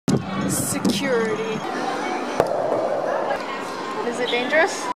security. Is it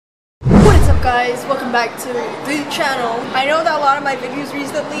dangerous? What is up, guys? Welcome back to the channel. I know that a lot of my videos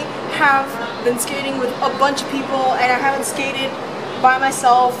recently have been skating with a bunch of people, and I haven't skated by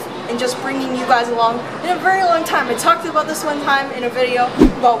myself and just bringing you guys along in a very long time. I talked about this one time in a video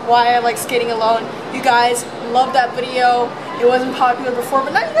about why I like skating alone. You guys loved that video. It wasn't popular before,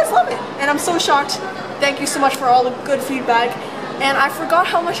 but now you guys love it, and I'm so shocked. Thank you so much for all the good feedback. And I forgot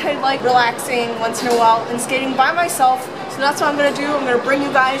how much I like relaxing once in a while and skating by myself, so that's what I'm gonna do. I'm gonna bring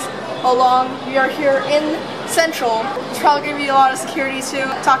you guys along. We are here in Central. There's probably gonna be a lot of security too.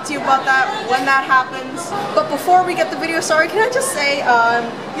 Talk to you about that when that happens. But before we get the video started, can I just say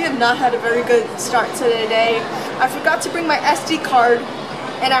we have not had a very good start to the day. I forgot to bring my SD card,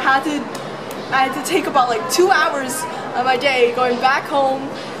 and I had to take about like 2 hours of my day going back home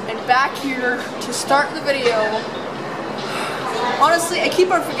and back here to start the video. Honestly, I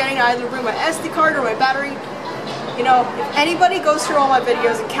keep on forgetting to either bring my SD card or my battery. You know, if anybody goes through all my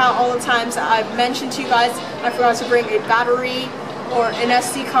videos and count all the times that I've mentioned to you guys I forgot to bring a battery or an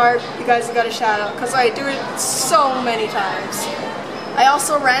SD card, you guys have got a shout out, because I do it so many times. I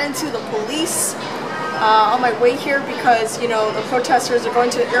also ran into the police on my way here because, you know, the protesters are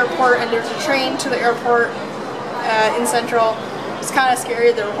going to the airport and there's a train to the airport in Central. It's kind of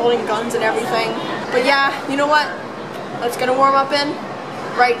scary. They're holding guns and everything. But yeah, you know what? Let's get a warm up in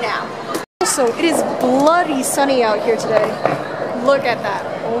right now. Also, it is bloody sunny out here today. Look at that.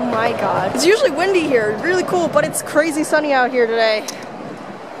 Oh my god. It's usually windy here. Really cool, but it's crazy sunny out here today.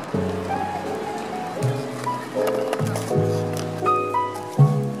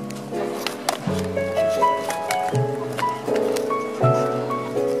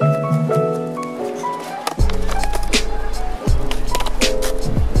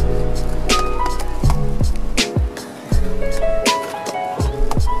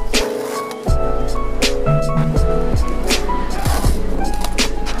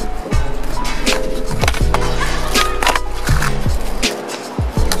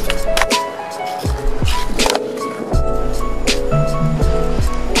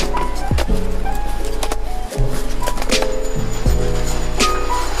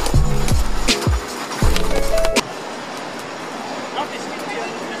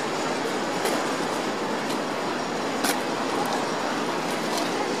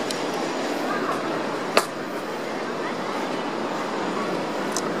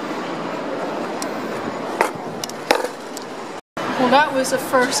 Well, that was the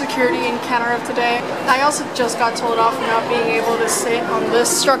first security encounter of today. I also just got told off for not being able to sit on this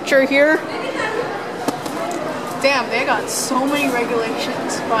structure here. Damn, they got so many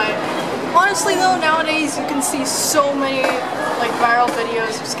regulations, but honestly though, nowadays you can see so many like viral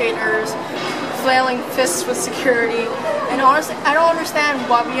videos of skaters flailing fists with security, and honestly, I don't understand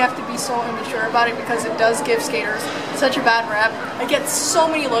why we have to be so immature about it, because it does give skaters such a bad rep. I get so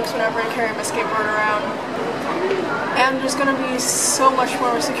many looks whenever I carry my skateboard around. And there's going to be so much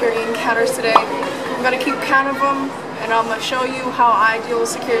more security encounters today. I'm going to keep count of them, and I'm going to show you how I deal with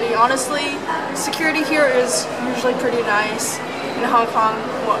security. Honestly, security here is usually pretty nice. In Hong Kong,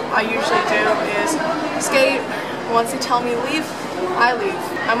 what I usually do is skate. Once they tell me leave, I leave.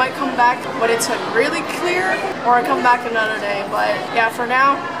 I might come back when it's like really clear, or I come back another day. But yeah, for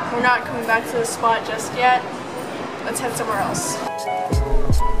now, we're not coming back to this spot just yet. Let's head somewhere else.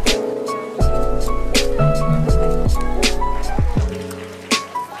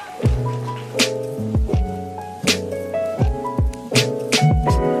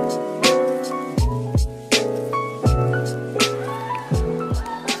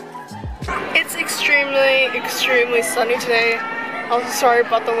 Extremely sunny today. Also sorry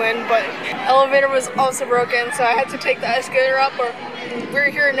about the wind, but elevator was also broken, so I had to take the escalator up. We're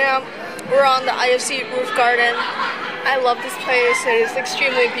here now. We're on the IFC roof garden. I love this place. It is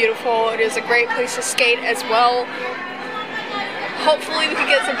extremely beautiful. It is a great place to skate as well. Hopefully we can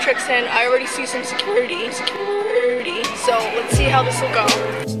get some tricks in. I already see some security, so let's see how this will go.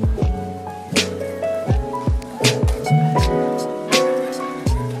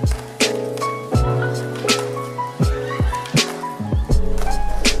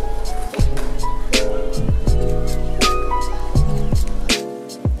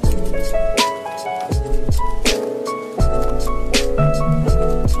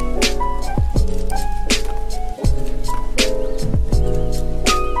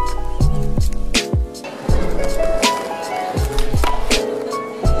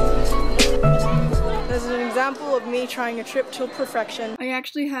 example of me trying a trick to perfection. I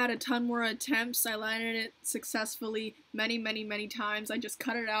actually had a ton more attempts. I landed it successfully many times. I just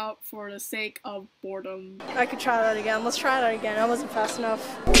cut it out for the sake of boredom. I could try that again. Let's try that again. I wasn't fast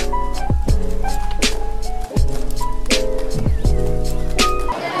enough.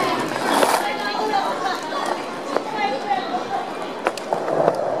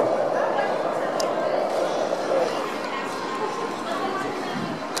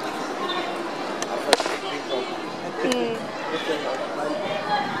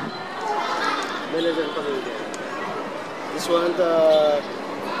 This one, the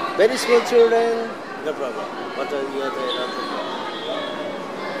very small children, no problem. But the other, no problem.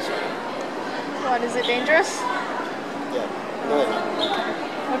 What, is it dangerous? Yeah, no.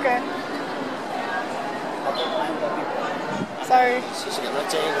 Okay. Sorry. She's gonna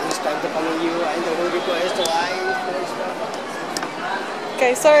change this time to follow you and the whole request why.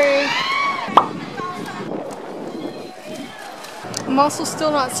 Okay, sorry. I'm also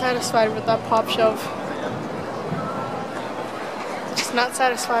still not satisfied with that pop shove. Just not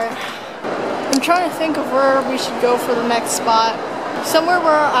satisfied. I'm trying to think of where we should go for the next spot. Somewhere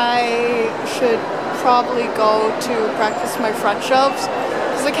where I should probably go to practice my front shoves.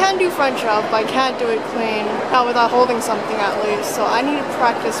 Because I can do front shove, but I can't do it clean. Not without holding something at least. So I need to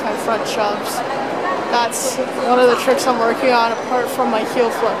practice my front shoves. That's one of the tricks I'm working on apart from my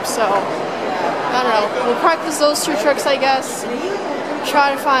heel flip. So I don't know. We'll practice those two tricks, I guess.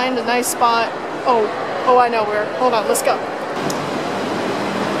 Try to find a nice spot. Oh, I know where. Hold on, let's go.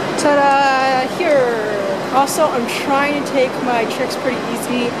 Ta-da! Here. Also, I'm trying to take my tricks pretty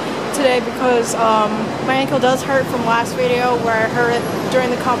easy today because my ankle does hurt from last video where I hurt it during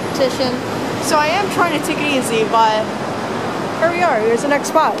the competition. So I am trying to take it easy, but here we are. Here's the next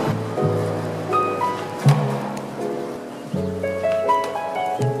spot.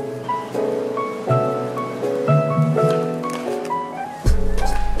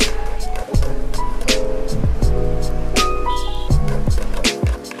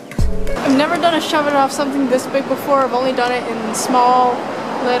 I've never done a shove it off something this big before. I've only done it in small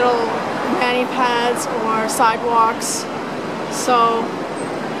little mani pads or sidewalks. So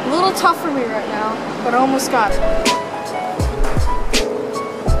a little tough for me right now, but I almost got it.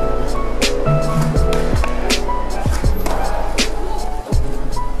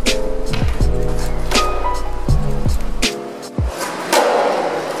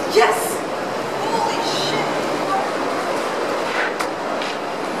 Yes! Holy shit!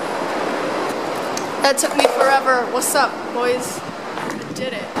 That took me forever. What's up, boys? I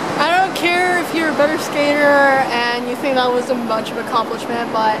did it. I don't care if you're a better skater and you think that wasn't much of an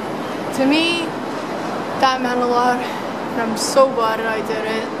accomplishment, but to me, that meant a lot. And I'm so glad that I did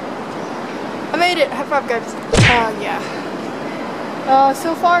it. I made it. High five, guys. Yeah.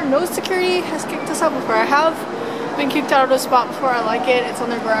 So far, no security has kicked us out before. I have been kicked out of the spot before. I like it. It's on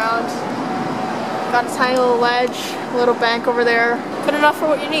the ground. Got a tiny little ledge, a little bank over there. Good enough for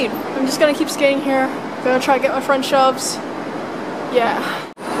what you need. I'm just gonna keep skating here. Gonna try to get my front shoves. Yeah.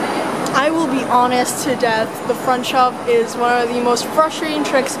 I will be honest to death. The front shove is one of the most frustrating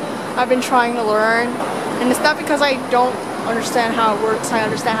tricks I've been trying to learn. And it's not because I don't understand how it works. I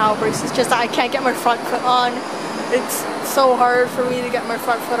understand how it works. It's just that I can't get my front foot on. It's so hard for me to get my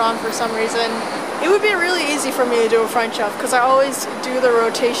front foot on for some reason. It would be really easy for me to do a front shove because I always do the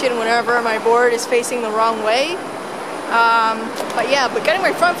rotation whenever my board is facing the wrong way. But getting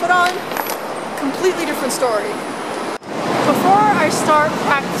my front foot on, completely different story. Before I start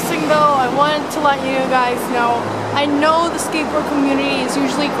practicing though, I wanted to let you guys know, I know the skateboard community is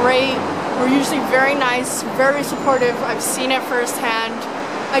usually great. We're usually very nice, very supportive. I've seen it firsthand.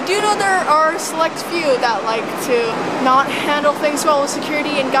 I do know there are a select few that like to not handle things well with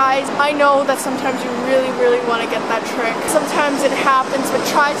security, and guys, I know that sometimes you really want to get that trick. Sometimes it happens, but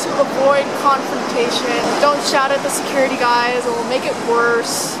try to avoid confrontation. Don't shout at the security guys, it will make it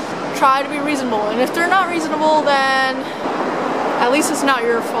worse. Try to be reasonable, and if they're not reasonable, then at least it's not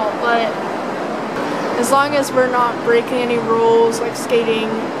your fault. But as long as we're not breaking any rules like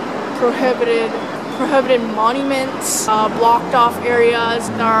skating, prohibited monuments, blocked off areas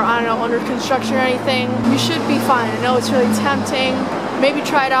that are, I don't know, under construction or anything, you should be fine. I know it's really tempting. Maybe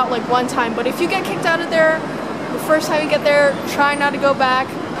try it out like one time, but if you get kicked out of there, the first time you get there, try not to go back.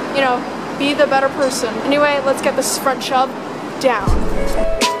 You know, be the better person. Anyway, let's get this front shove down.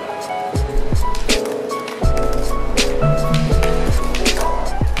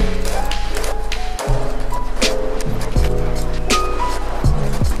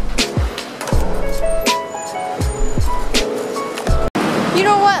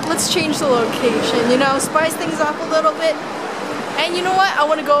 Let's change the location, you know, spice things up a little bit. And you know what? I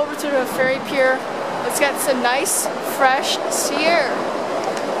want to go over to the ferry pier Let's get some nice, fresh sea air.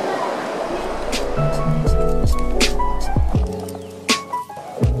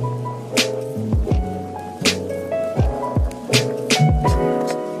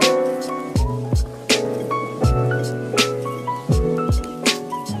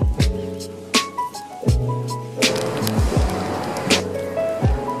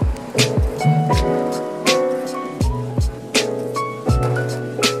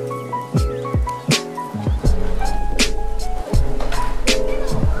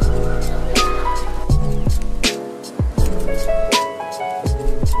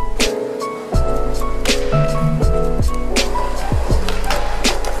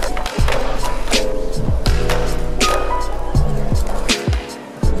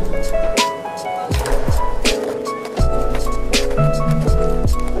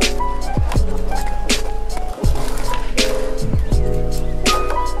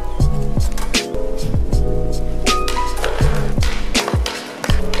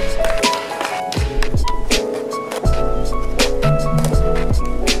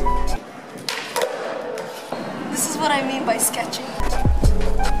 What I mean by sketching.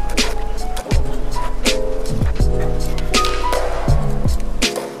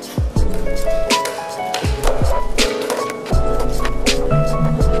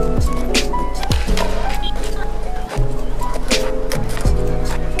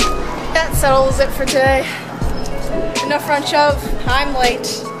 That settles it for today. Enough front shove. I'm late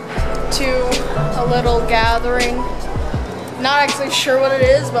to a little gathering. Not actually sure what it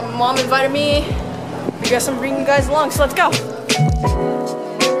is, but my mom invited me. I guess I'm bringing you guys along, so let's go.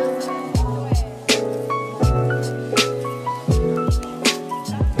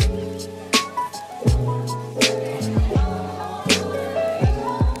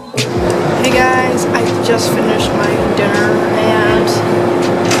 Hey guys, I just finished my dinner and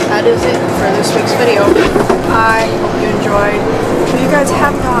that is it for this week's video. I hope you enjoyed. If you guys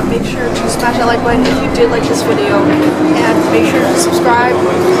have not, make sure to smash that like button if you did like this video and make sure to subscribe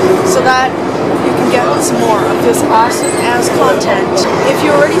so that you can get some more of this awesome ass content. If you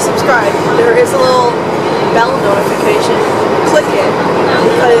already subscribed, there is a little bell notification. Click it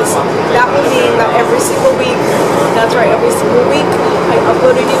because that will mean that every single week, that's right, every single week I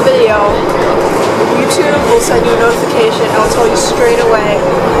upload a new video. YouTube will send you a notification and I'll tell you straight away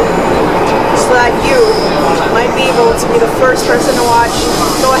so that you might be able to be the first person to watch.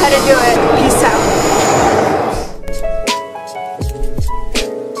 Go ahead and do it. Peace out.